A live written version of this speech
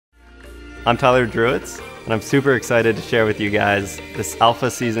I'm Tyler Druitz, and I'm super excited to share with you guys this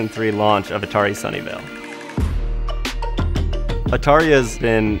Alpha Season 3 launch of Atari Sunnyvale. Atari has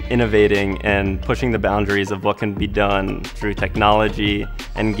been innovating and pushing the boundaries of what can be done through technology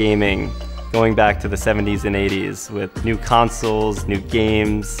and gaming, going back to the 70s and 80s with new consoles, new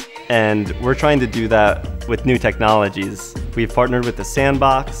games, and we're trying to do that with new technologies. We've partnered with the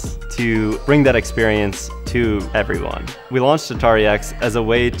Sandbox to bring that experience to everyone. We launched Atari X as a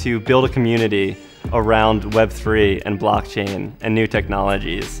way to build a community around Web3 and blockchain and new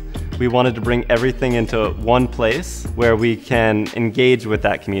technologies. We wanted to bring everything into one place where we can engage with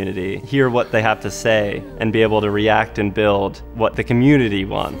that community, hear what they have to say, and be able to react and build what the community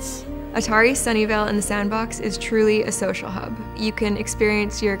wants. Atari Sunnyvale in the Sandbox is truly a social hub. You can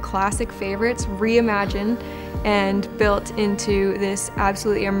experience your classic favorites reimagined and built into this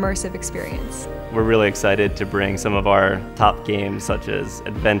absolutely immersive experience. We're really excited to bring some of our top games such as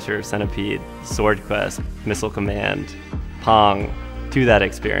Adventure, Centipede, Sword Quest, Missile Command, Pong to that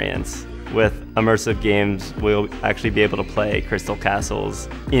experience. With immersive games, we'll actually be able to play Crystal Castles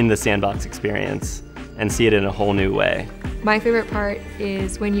in the Sandbox experience and see it in a whole new way. My favorite part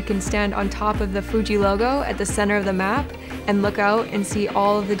is when you can stand on top of the Fuji logo at the center of the map and look out and see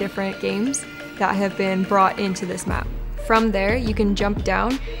all of the different games that have been brought into this map. From there, you can jump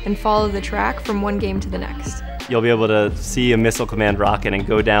down and follow the track from one game to the next. You'll be able to see a Missile Command rocket and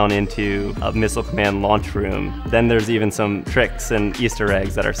go down into a Missile Command launch room. Then there's even some tricks and Easter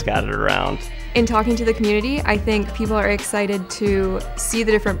eggs that are scattered around. In talking to the community, I think people are excited to see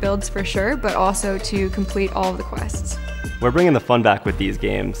the different builds for sure, but also to complete all of the quests. We're bringing the fun back with these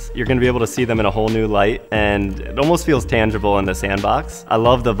games. You're going to be able to see them in a whole new light, and it almost feels tangible in the Sandbox. I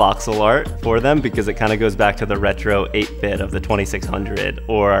love the voxel art for them because it kind of goes back to the retro 8-bit of the 2600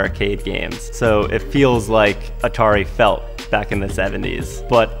 or arcade games. So it feels like Atari felt back in the 70s,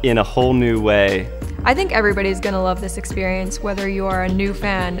 but in a whole new way. I think everybody's going to love this experience, whether you are a new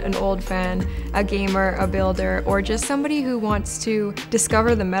fan, an old fan, a gamer, a builder, or just somebody who wants to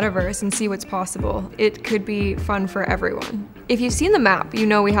discover the metaverse and see what's possible. It could be fun for everyone. If you've seen the map, you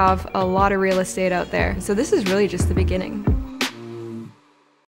know we have a lot of real estate out there, so this is really just the beginning.